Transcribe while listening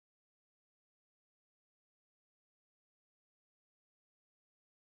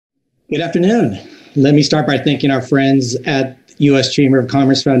Good afternoon. Let me start by thanking our friends at U.S. Chamber of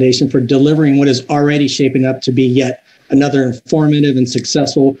Commerce Foundation for delivering what is already shaping up to be yet another informative and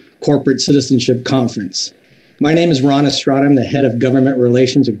successful corporate citizenship conference. My name is Ron Estrada. I'm the head of government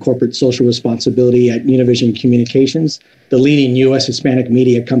relations and corporate social responsibility at Univision Communications, the leading U.S. Hispanic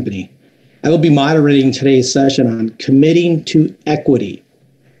media company. I will be moderating today's session on committing to equity.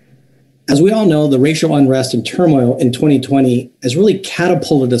 As we all know, the racial unrest and turmoil in 2020 has really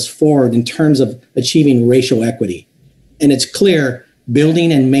catapulted us forward in terms of achieving racial equity. And it's clear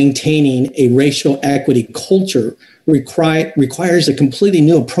building and maintaining a racial equity culture requires a completely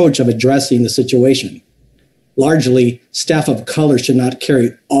new approach of addressing the situation. Largely, staff of color should not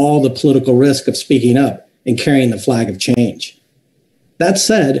carry all the political risk of speaking up and carrying the flag of change. That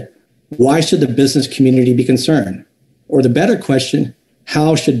said, why should the business community be concerned? Or the better question,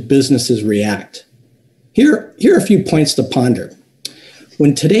 how should businesses react? Here are a few points to ponder.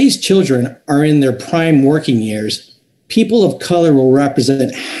 When today's children are in their prime working years, people of color will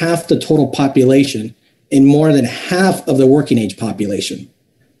represent half the total population and more than half of the working age population.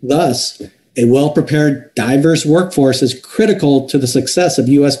 Thus, a well-prepared, diverse workforce is critical to the success of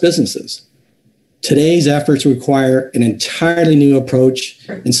U.S. businesses. Today's efforts require an entirely new approach,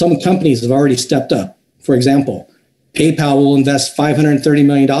 and some companies have already stepped up. For example, PayPal will invest $530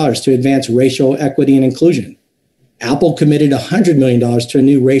 million to advance racial equity and inclusion. Apple committed $100 million to a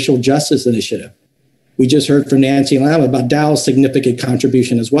new racial justice initiative. We just heard from Nancy Lam about Dow's significant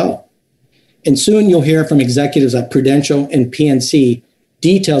contribution as well. And soon you'll hear from executives at Prudential and PNC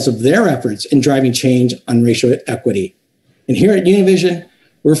details of their efforts in driving change on racial equity. And here at Univision,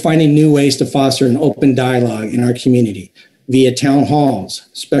 we're finding new ways to foster an open dialogue in our community via town halls,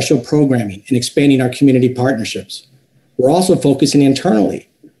 special programming, and expanding our community partnerships. We're also focusing internally.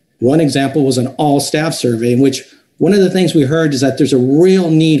 One example was an all-staff survey in which one of the things we heard is that there's a real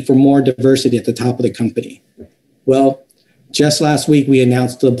need for more diversity at the top of the company. Well, just last week, we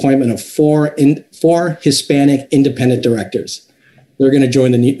announced the appointment of four Hispanic independent directors. They're going to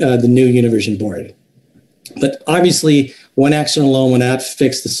join the new Univision board. But obviously, one action alone will not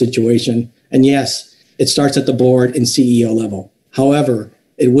fix the situation. And yes, it starts at the board and CEO level. However,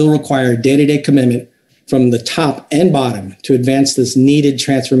 it will require day-to-day commitment from the top and bottom to advance this needed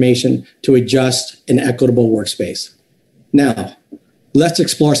transformation to a just and equitable workspace. Now, let's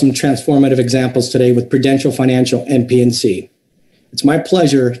explore some transformative examples today with Prudential Financial and PNC. It's my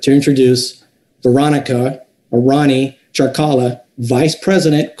pleasure to introduce Veronica Arani Charkala, Vice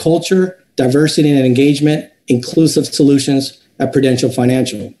President, Culture, Diversity and Engagement, Inclusive Solutions at Prudential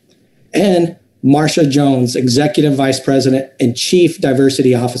Financial, and Marsha Jones, Executive Vice President and Chief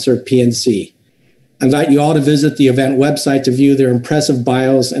Diversity Officer at PNC. I invite you all to visit the event website to view their impressive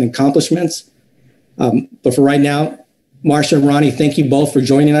bios and accomplishments. But for right now, Marsha and Ronnie, thank you both for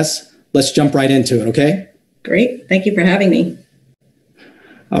joining us. Let's jump right into it, okay? Great. Thank you for having me.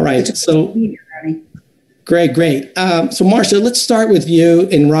 All right. So, great. So, Marsha, let's start with you.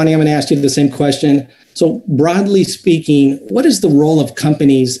 And Ronnie, I'm going to ask you the same question. So, broadly speaking, what is the role of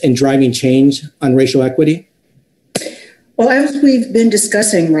companies in driving change on racial equity? Well, as we've been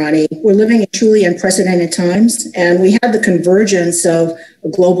discussing, Ronnie, we're living in truly unprecedented times, and we have the convergence of a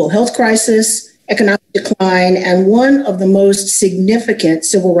global health crisis, economic decline, and one of the most significant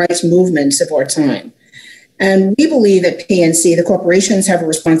civil rights movements of our time. And we believe at PNC, the corporations have a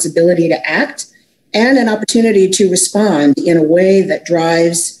responsibility to act and an opportunity to respond in a way that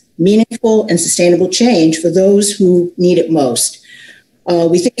drives meaningful and sustainable change for those who need it most.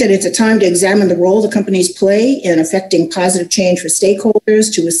 We think that it's a time to examine the role the companies play in affecting positive change for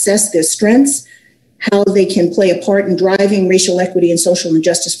stakeholders, to assess their strengths, how they can play a part in driving racial equity and social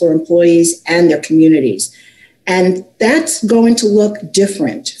injustice for employees and their communities. And that's going to look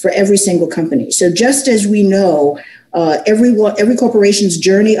different for every single company. So just as we know, every corporation's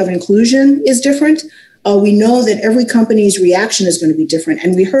journey of inclusion is different, we know that every company's reaction is going to be different.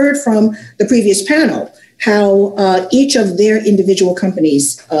 And we heard from the previous panel how each of their individual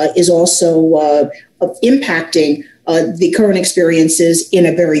companies is also impacting the current experiences in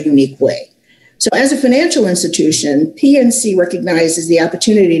a very unique way. So as a financial institution, PNC recognizes the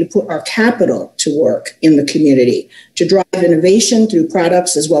opportunity to put our capital to work in the community, to drive innovation through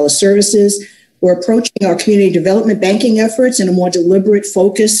products as well as services. We're approaching our community development banking efforts in a more deliberate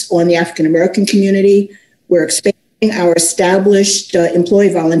focus on the African American community. We're expanding our established employee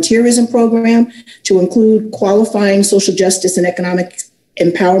volunteerism program to include qualifying social justice and economic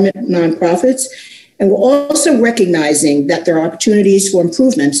empowerment nonprofits. And we're also recognizing that there are opportunities for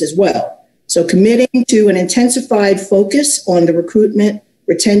improvements as well. So committing to an intensified focus on the recruitment,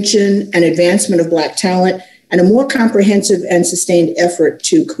 retention, and advancement of Black talent, and a more comprehensive and sustained effort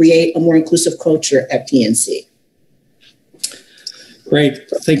to create a more inclusive culture at PNC. Great.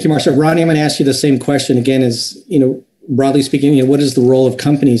 Thank you, Marcia. Ronnie, I'm going to ask you the same question again as, broadly speaking, what is the role of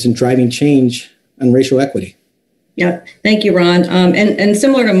companies in driving change on racial equity? Yeah, thank you, Ron. And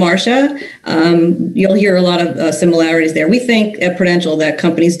similar to Marcia, you'll hear a lot of similarities there. We think at Prudential that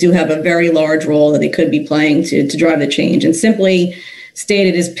companies do have a very large role that they could be playing to drive the change. And simply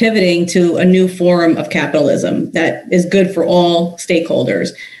stated, is pivoting to a new form of capitalism that is good for all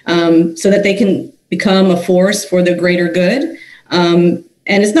stakeholders, so that they can become a force for the greater good.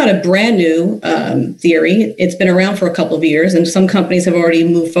 And it's not a brand new theory. It's been around for a couple of years, and some companies have already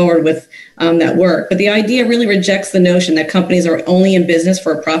moved forward with that work. But the idea really rejects the notion that companies are only in business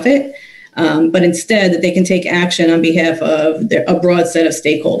for a profit, but instead that they can take action on behalf of a broad set of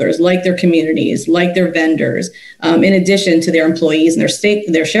stakeholders, like their communities, like their vendors, in addition to their employees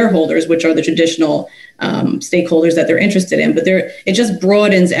and their shareholders, which are the traditional stakeholders that they're interested in. But it just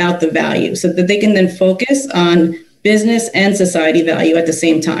broadens out the value so that they can then focus on business and society value at the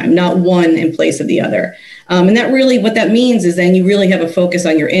same time, not one in place of the other. And that really, what that means is then you really have a focus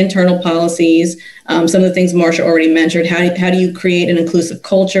on your internal policies. Some of the things Marcia already mentioned. How do you create an inclusive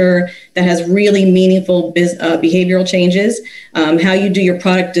culture that has really meaningful behavioral changes? How you do your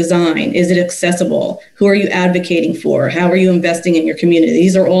product design. Is it accessible? Who are you advocating for? How are you investing in your community?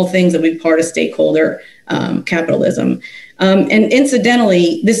 These are all things that would be part of stakeholder capitalism. And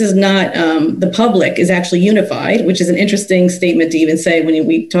incidentally, this is not, the public is actually unified, which is an interesting statement to even say when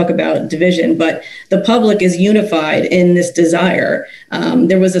we talk about division, but the public is unified in this desire.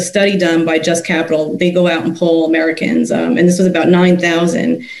 There was a study done by Just Capital. They go out and poll Americans, and this was about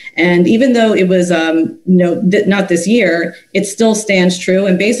 9,000. And even though it was not this year, it still stands true.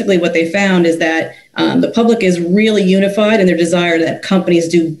 And basically what they found is that the public is really unified in their desire that companies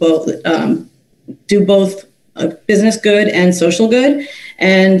do both business good and social good.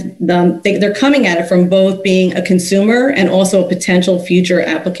 And they're coming at it from both being a consumer and also a potential future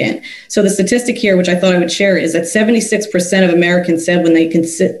applicant. So the statistic here, which I thought I would share, is that 76% of Americans said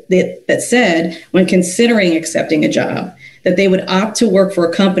when considering accepting a job, that they would opt to work for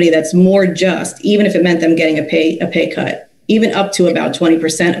a company that's more just, even if it meant them getting a pay cut, even up to about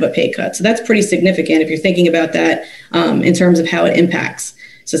 20% of a pay cut. So that's pretty significant if you're thinking about that in terms of how it impacts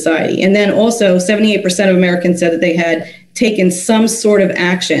society. And then also 78% of Americans said that they had taken some sort of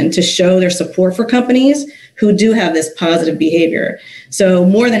action to show their support for companies who do have this positive behavior. So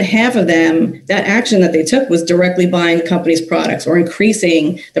more than half of them, that action that they took was directly buying the company's products or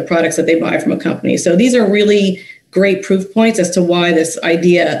increasing the products that they buy from a company. So these are really great proof points as to why this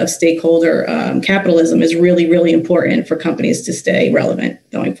idea of stakeholder capitalism is really, really important for companies to stay relevant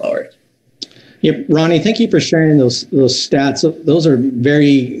going forward. Yep, Ronnie, thank you for sharing those stats. Those are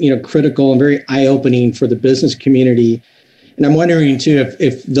very critical and very eye-opening for the business community. And I'm wondering too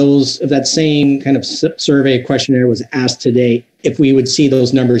if that same kind of survey questionnaire was asked today, if we would see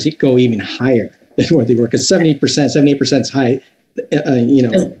those numbers go even higher than where they were, because 78% is high.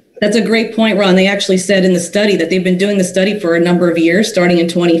 That's a great point, Ron. They actually said in the study that they've been doing the study for a number of years, starting in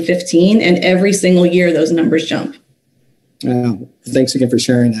 2015, and every single year those numbers jump. Thanks again for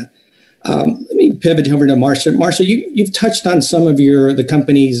sharing that. Let me pivot over to Marcia. Marcia, you've touched on some of the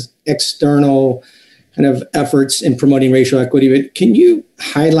company's external kind of efforts in promoting racial equity, but can you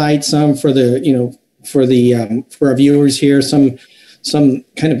highlight some for our viewers here, some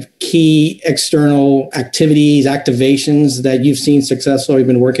kind of key external activities, activations that you've seen successful, you've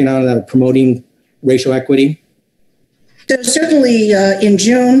been working on that are promoting racial equity? So certainly in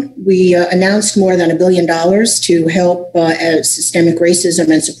June, we announced more than $1 billion to help systemic racism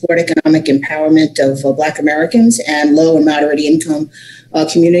and support economic empowerment of Black Americans and low and moderate income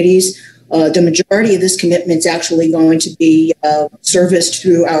communities. The majority of this commitment is actually going to be serviced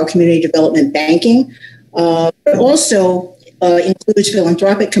through our community development banking, but also includes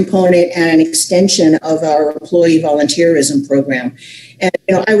philanthropic component and an extension of our employee volunteerism program. And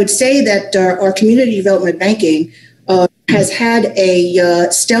I would say that our community development banking has had a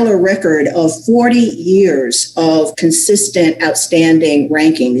stellar record of 40 years of consistent, outstanding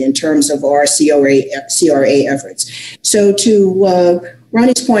ranking in terms of our CRA efforts. So to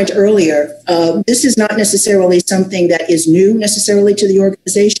Ronnie's point earlier, this is not necessarily something that is new necessarily to the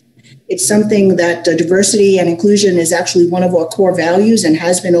organization. It's something that diversity and inclusion is actually one of our core values and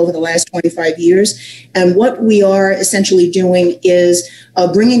has been over the last 25 years. And what we are essentially doing is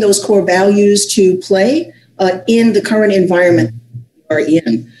bringing those core values to play in the current environment we are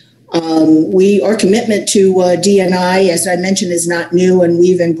in. Our commitment to D&I, as I mentioned, is not new, and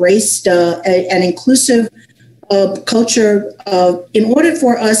we've embraced an inclusive culture, in order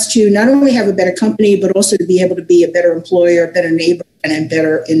for us to not only have a better company, but also to be able to be a better employer, a better neighbor, and a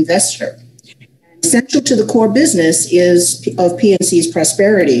better investor. Essential to the core business of PNC's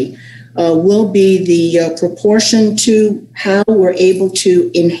prosperity will be the proportion to how we're able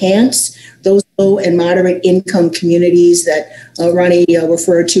to enhance those low and moderate income communities that Ronnie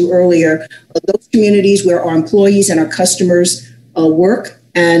referred to earlier, those communities where our employees and our customers work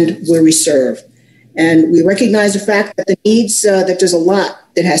and where we serve. And we recognize the fact that that there's a lot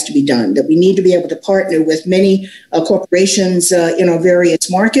that has to be done, that we need to be able to partner with many corporations in our various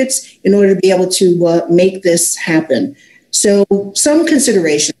markets in order to be able to make this happen. So some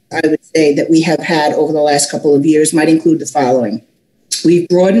considerations, I would say, that we have had over the last couple of years might include the following. We've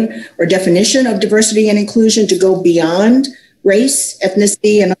broadened our definition of diversity and inclusion to go beyond race,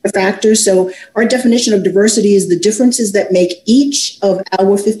 ethnicity, and other factors. So our definition of diversity is the differences that make each of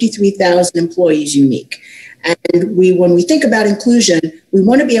our 53,000 employees unique. And when we think about inclusion, we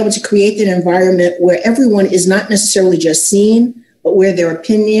want to be able to create an environment where everyone is not necessarily just seen, but where their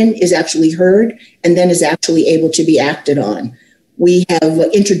opinion is actually heard and then is actually able to be acted on. We have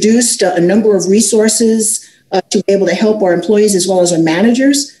introduced a number of resources to be able to help our employees as well as our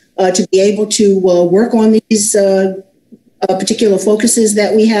managers to be able to work on these particular focuses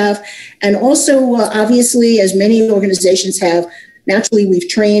that we have. And also, obviously, as many organizations have, naturally, we've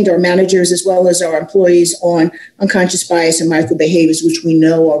trained our managers as well as our employees on unconscious bias and micro behaviors, which we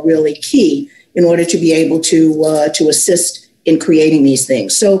know are really key in order to be able to assist in creating these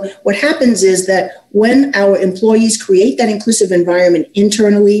things. So what happens is that when our employees create that inclusive environment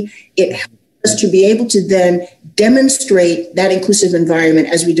internally, it helps us to be able to then demonstrate that inclusive environment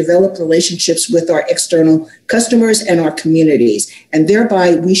as we develop relationships with our external customers and our communities. And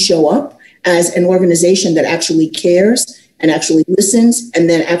thereby we show up as an organization that actually cares and actually listens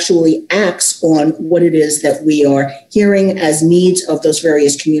and then actually acts on what it is that we are hearing as needs of those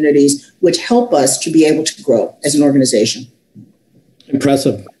various communities, which help us to be able to grow as an organization.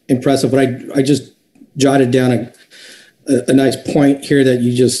 Impressive. But I just jotted down a nice point here that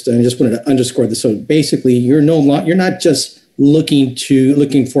I just wanted to underscore this. So basically, you're not just looking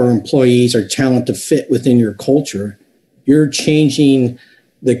for employees or talent to fit within your culture. You're changing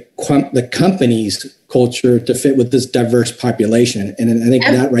the company's culture to fit with this diverse population. And I think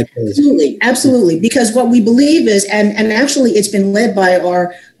that right there is absolutely. Because what we believe is, and actually it's been led by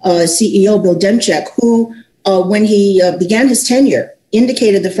our CEO, Bill Demchak, who when he began his tenure,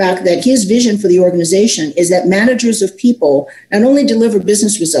 indicated the fact that his vision for the organization is that managers of people not only deliver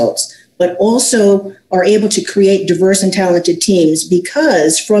business results, but also are able to create diverse and talented teams,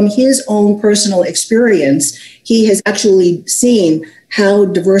 because from his own personal experience, he has actually seen how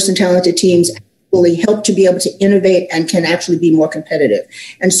diverse and talented teams actually help to be able to innovate and can actually be more competitive.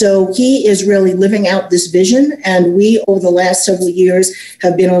 And so he is really living out this vision. And we, over the last several years,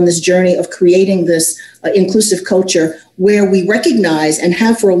 have been on this journey of creating this inclusive culture where we recognize and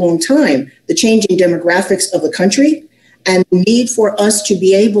have for a long time the changing demographics of the country and the need for us to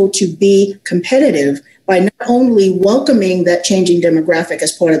be able to be competitive by not only welcoming that changing demographic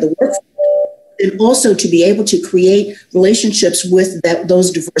as part of the workforce, and also to be able to create relationships with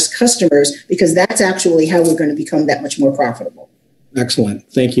those diverse customers, because that's actually how we're going to become that much more profitable.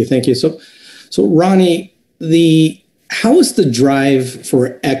 Excellent. Thank you. So Ronnie, how is the drive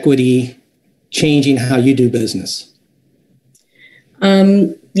for equity changing how you do business?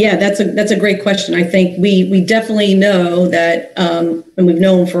 Yeah, that's a great question. I think we definitely know that, and we've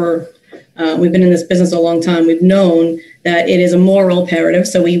known we've been in this business a long time. We've known that it is a moral imperative.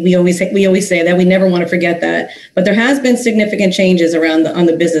 So we always say that. We never want to forget that. But there has been significant changes on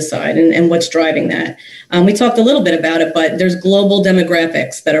the business side and what's driving that. We talked a little bit about it, but there's global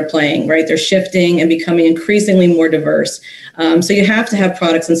demographics that are playing, right? They're shifting and becoming increasingly more diverse. So you have to have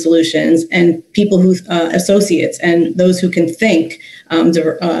products and solutions and people who associates and those who can think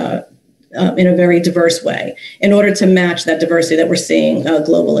in a very diverse way in order to match that diversity that we're seeing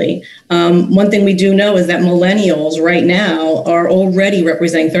globally. One thing we do know is that millennials right now are already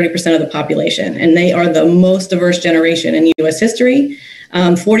representing 30% of the population, and they are the most diverse generation in U.S. history.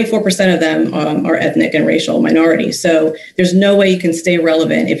 44% of them are ethnic and racial minorities. So there's no way you can stay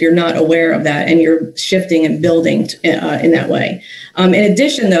relevant if you're not aware of that and you're shifting and building in that way. In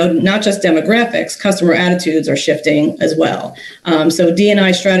addition, though, not just demographics, customer attitudes are shifting as well. So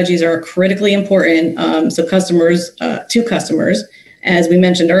D&I strategies are critically important. So customers, as we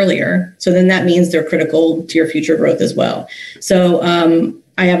mentioned earlier. So then that means they're critical to your future growth as well. So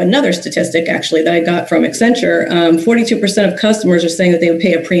I have another statistic, actually, that I got from Accenture. 42% of customers are saying that they would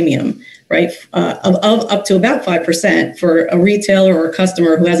pay a premium right? Of up to about 5% for a retailer or a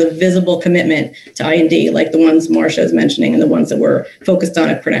customer who has a visible commitment to I&D, like the ones Marcia is mentioning and the ones that we're focused on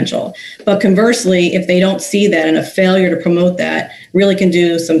at Prudential. But conversely, if they don't see that and a failure to promote that really can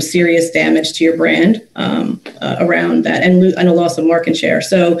do some serious damage to your brand around that and a loss of market share.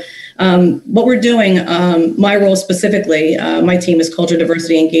 So what we're doing, my role specifically, my team is culture,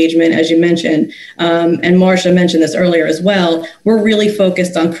 diversity, engagement, as you mentioned, and Marcia mentioned this earlier as well. We're really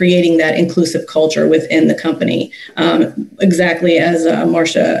focused on creating that inclusive culture within the company. Exactly as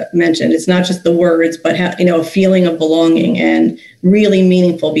Marcia mentioned, it's not just the words, but a feeling of belonging and really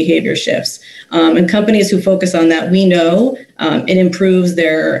meaningful behavior shifts. And companies who focus on that, we know it improves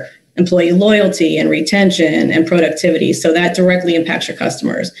their employee loyalty and retention and productivity. So that directly impacts your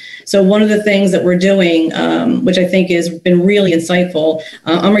customers. So one of the things that we're doing, which I think has been really insightful,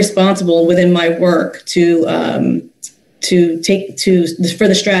 I'm responsible within my work for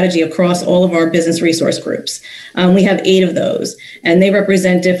the strategy across all of our business resource groups. We have 8 of those, and they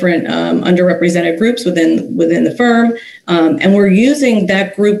represent different underrepresented groups within the firm. And we're using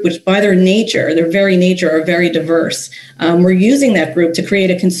that group, which by their very nature are very diverse. We're using that group to create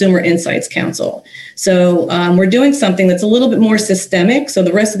a consumer insights council. So we're doing something that's a little bit more systemic, so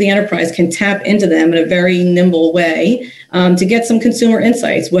the rest of the enterprise can tap into them in a very nimble way to get some consumer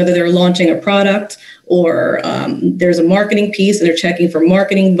insights, whether they're launching a product or there's a marketing piece and they're checking for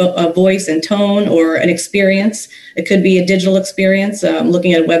marketing voice and tone or an experience. It could be a digital experience,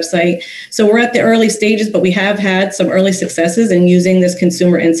 looking at a website. So we're at the early stages, but we have had some early successes in using this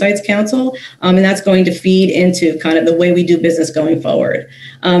Consumer Insights Council, and that's going to feed into kind of the way we do business going forward.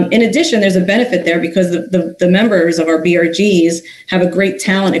 In addition, there's a benefit there because the members of our BRGs have a great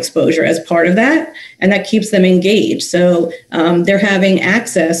talent exposure as part of that, and that keeps them engaged. So they're having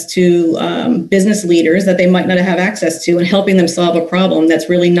access to business leaders that they might not have access to and helping them solve a problem that's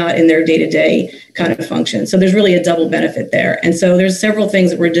really not in their day-to-day kind of function. So there's really a double benefit there. And so there's several things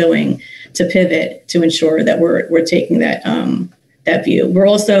that we're doing to pivot to ensure that we're taking that view. We're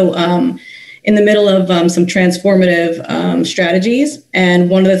also in the middle of some transformative strategies. And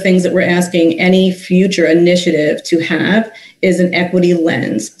one of the things that we're asking any future initiative to have is an equity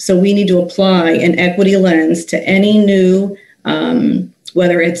lens. So we need to apply an equity lens to any new,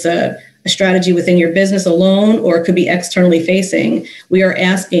 whether it's a strategy within your business alone, or it could be externally facing. We are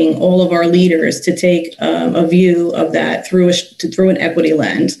asking all of our leaders to take a view of that through an equity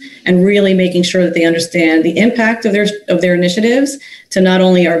lens, and really making sure that they understand the impact of their initiatives to not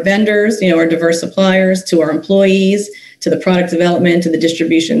only our vendors, our diverse suppliers, to our employees, to the product development, to the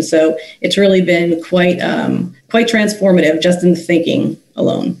distribution. So it's really been quite transformative just in the thinking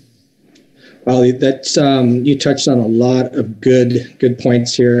alone. Well, that's you touched on a lot of good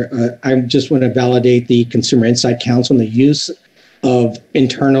points here. I just want to validate the Consumer Insight Council and the use of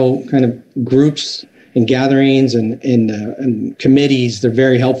internal kind of groups and gatherings and committees. They're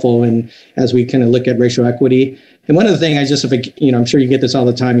very helpful, and as we kind of look at racial equity. And one of the things I'm sure you get this all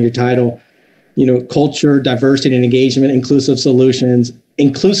the time in your title, culture, diversity and engagement, inclusive solutions.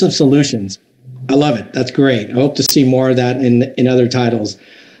 I love it. That's great. I hope to see more of that in other titles.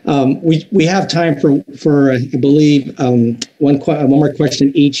 We have time for I believe one more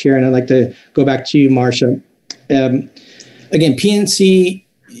question each here, and I'd like to go back to you, Marcia. Again, PNC,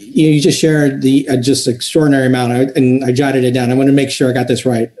 you just shared the just extraordinary amount, and I jotted it down. I want to make sure I got this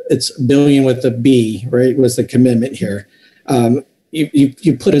right. It's $1 billion with a B, right? Was the commitment here?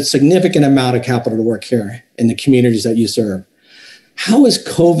 You put a significant amount of capital to work here in the communities that you serve. How is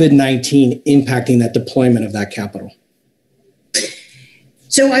COVID-19 impacting that deployment of that capital?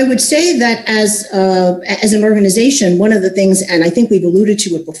 So I would say that as an organization, one of the things, and I think we've alluded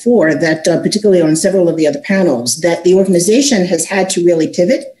to it before, that particularly on several of the other panels, that the organization has had to really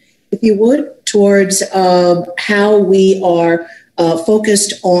pivot, if you would, towards how we are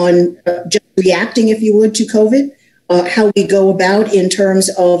focused on just reacting, if you would, to COVID, how we go about in terms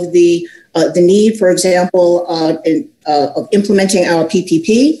of the need, for example, of implementing our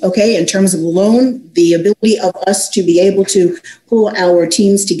PPP, in terms of a loan, the ability of us to be able to pull our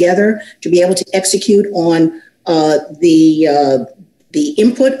teams together, to be able to execute on the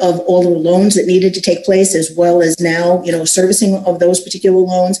input of all the loans that needed to take place, as well as now, servicing of those particular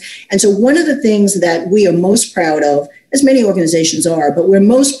loans. And so one of the things that we are most proud of, as many organizations are, but we're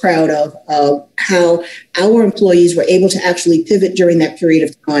most proud of how our employees were able to actually pivot during that period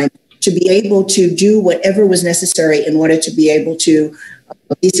of time to be able to do whatever was necessary in order to be able to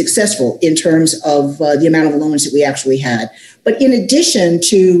be successful in terms of the amount of loans that we actually had. But in addition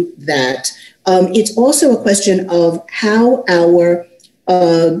to that, it's also a question of how our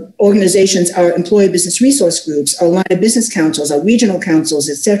organizations, our employee business resource groups, our line of business councils, our regional councils,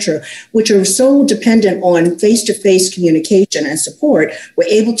 et cetera, which are so dependent on face-to-face communication and support, we're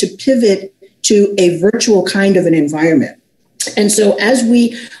able to pivot to a virtual kind of an environment. And so as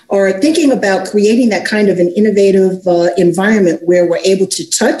we are thinking about creating that kind of an innovative environment where we're able to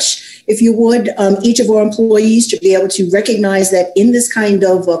touch, if you would, each of our employees to be able to recognize that in this kind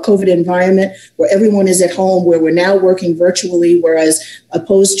of COVID environment where everyone is at home, where we're now working virtually, whereas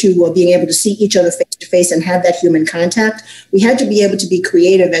opposed to being able to see each other face to face and have that human contact, we had to be able to be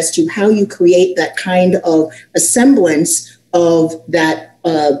creative as to how you create that kind of a semblance of that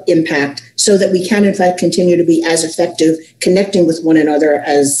impact so that we can, in fact, continue to be as effective connecting with one another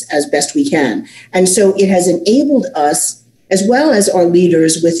as best we can. And so it has enabled us, as well as our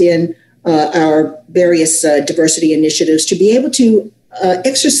leaders within our various diversity initiatives, to be able to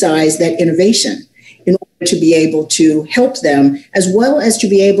exercise that innovation in order to be able to help them, as well as to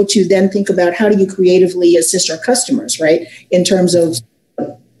be able to then think about how do you creatively assist our customers, right, in terms of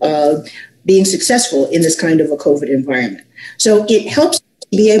being successful in this kind of a COVID environment. So it helps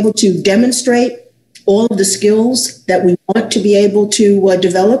be able to demonstrate all of the skills that we want to be able to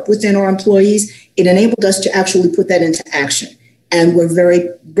develop within our employees. It enabled us to actually put that into action. And we're very,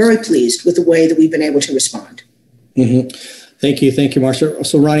 very pleased with the way that we've been able to respond. Mm-hmm. Thank you. Thank you, Marcia.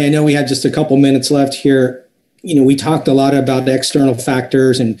 So, Ronnie, I know we have just a couple minutes left here. You know, we talked a lot about the external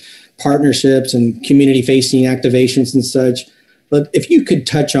factors and partnerships and community-facing activations and such. But if you could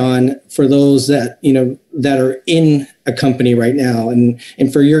touch on, for those that, you know, that are in a company right now, and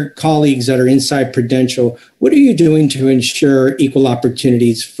for your colleagues that are inside Prudential, what are you doing to ensure equal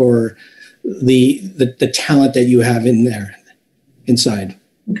opportunities for the talent that you have in there inside?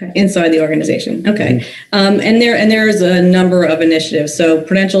 Okay, inside the organization. Okay, and there's a number of initiatives. So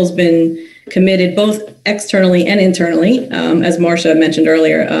Prudential's been committed both externally and internally, as Marcia mentioned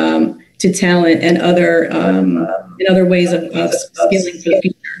earlier, to talent and other ways of skilling for the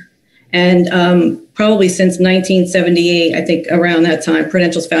future. And probably since 1978, I think around that time,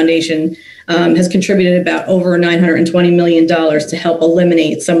 Prudential's Foundation has contributed about over $920 million to help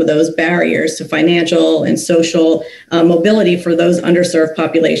eliminate some of those barriers to financial and social mobility for those underserved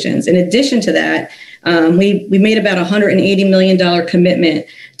populations. In addition to that, we made about $180 million commitment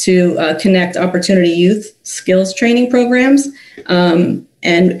to connect opportunity youth skills training programs and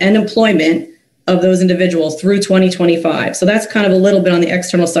employment of those individuals through 2025. So that's kind of a little bit on the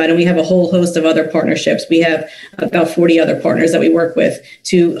external side. And we have a whole host of other partnerships. We have about 40 other partners that we work with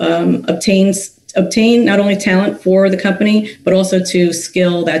to obtain not only talent for the company, but also to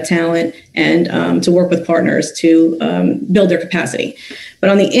skill that talent and to work with partners to build their capacity. But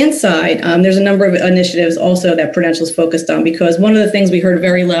on the inside, there's a number of initiatives also that Prudential is focused on, because one of the things we heard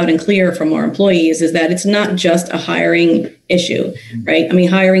very loud and clear from our employees is that it's not just a hiring issue, right? I mean,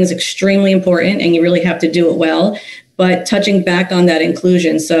 hiring is extremely important and you really have to do it well. But touching back on that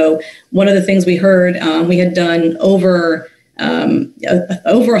inclusion. So one of the things we heard, we had done over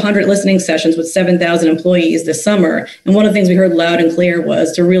 100 listening sessions with 7,000 employees this summer. And one of the things we heard loud and clear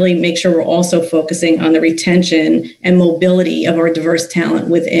was to really make sure we're also focusing on the retention and mobility of our diverse talent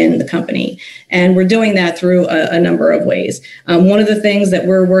within the company. And we're doing that through a number of ways. One of the things that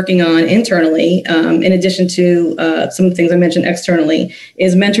we're working on internally, in addition to some of the things I mentioned externally,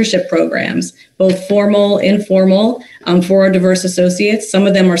 is mentorship programs, both formal, informal, for our diverse associates. Some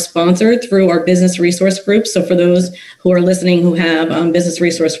of them are sponsored through our business resource groups. So for those who are listening who have business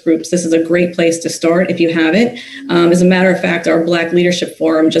resource groups, this is a great place to start if you haven't. As a matter of fact, our Black Leadership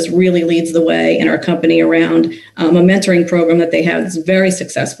Forum just really leads the way in our company around a mentoring program that they have that's very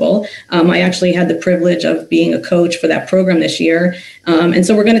successful. I actually had the privilege of being a coach for that program this year. And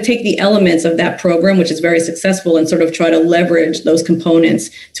so we're going to take the elements of that program, which is very successful, and sort of try to leverage those components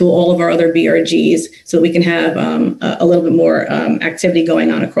to all of our other BRGs so that we can have a little bit more activity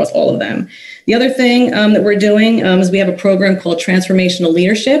going on across all of them. The other thing that we're doing is we have a program called Transformational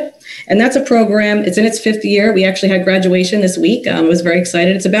Leadership. And that's a program, it's in its 5th year. We actually had graduation this week. I was very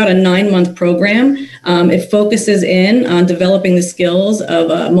excited. It's about a 9-month program. It focuses in on developing the skills of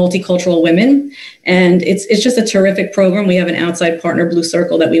multicultural women. And it's just a terrific program. We have an outside partner, Blue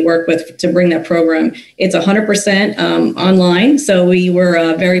Circle, that we work with to bring that program. It's 100% online. So we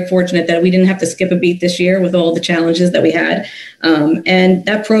were very fortunate that we didn't have to skip a beat this year with all the challenges that we had. And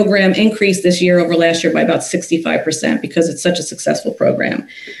that program increased this year over last year by about 65% because it's such a successful program.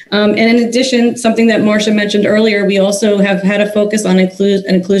 And in addition, something that Marcia mentioned earlier, we also have had a focus on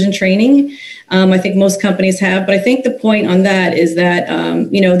inclusion training. I think most companies have, but I think the point on that is that,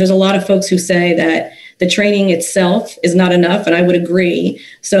 there's a lot of folks who say that the training itself is not enough, and I would agree.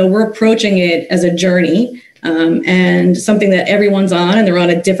 So we're approaching it as a journey and something that everyone's on, and they're on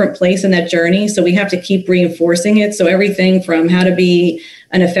a different place in that journey. So we have to keep reinforcing it. So everything from how to be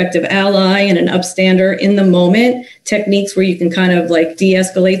an effective ally and an upstander in the moment, techniques where you can kind of like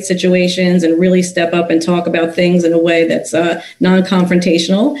de-escalate situations and really step up and talk about things in a way that's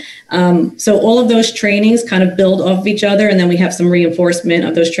non-confrontational. So all of those trainings kind of build off of each other, and then we have some reinforcement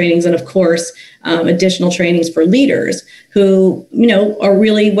of those trainings, and of course, additional trainings for leaders who, are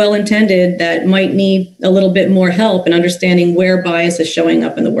really well-intended that might need a little bit more help in understanding where bias is showing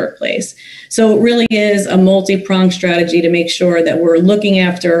up in the workplace. So it really is a multi-pronged strategy to make sure that we're looking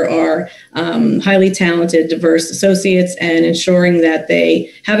after our highly talented, diverse associates and ensuring that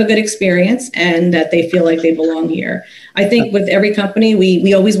they have a good experience and that they feel like they belong here. I think with every company,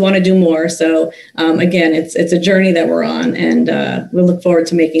 we always want to do more. So again, it's a journey that we're on, and we look forward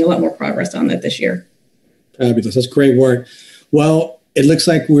to making a lot more progress on that this year. Fabulous. That's great work. Well, it looks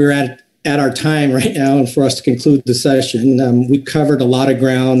like we're at our time right now, and for us to conclude the session, we covered a lot of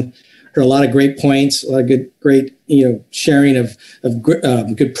ground, heard a lot of great points, a lot of great sharing of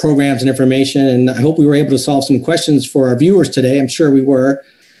good programs and information. And I hope we were able to solve some questions for our viewers today. I'm sure we were.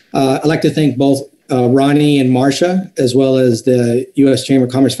 I'd like to thank both Ronnie and Marcia, as well as the U.S. Chamber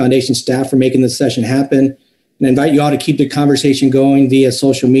of Commerce Foundation staff for making this session happen. And I invite you all to keep the conversation going via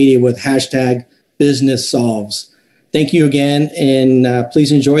social media with #BusinessSolves. Thank you again, and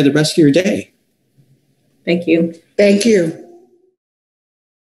please enjoy the rest of your day. Thank you. Thank you.